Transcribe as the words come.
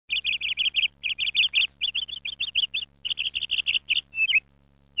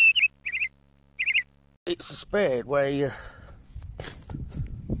it's a spade where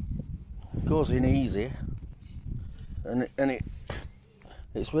goes in easy, and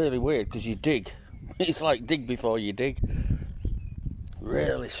it's really weird because you dig. It's like dig before you dig.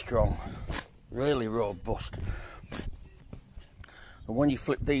 Really strong, really robust. And when you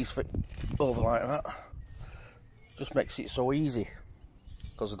flip these over like that, it just makes it so easy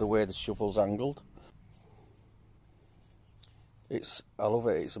because of the way the shovel's angled. I love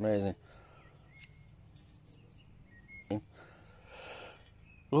it. It's amazing.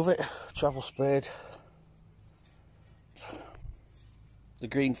 Love it. Travel spade. The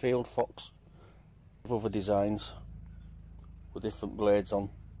Greenfield Fox. With other designs with different blades on.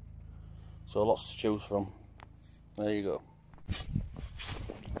 So lots to choose from. There you go.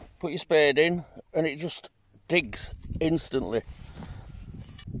 Put your spade in and it just digs instantly.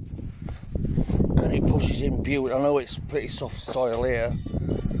 And it pushes in beauty. I know it's pretty soft soil here,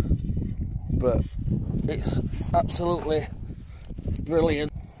 but it's absolutely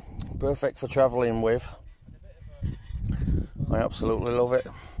brilliant. Perfect for travelling with. I absolutely love it.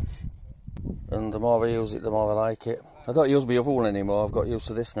 And the more I use it, the more I like it. I don't use my other one anymore, I've got used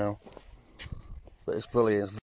to this now. But it's brilliant.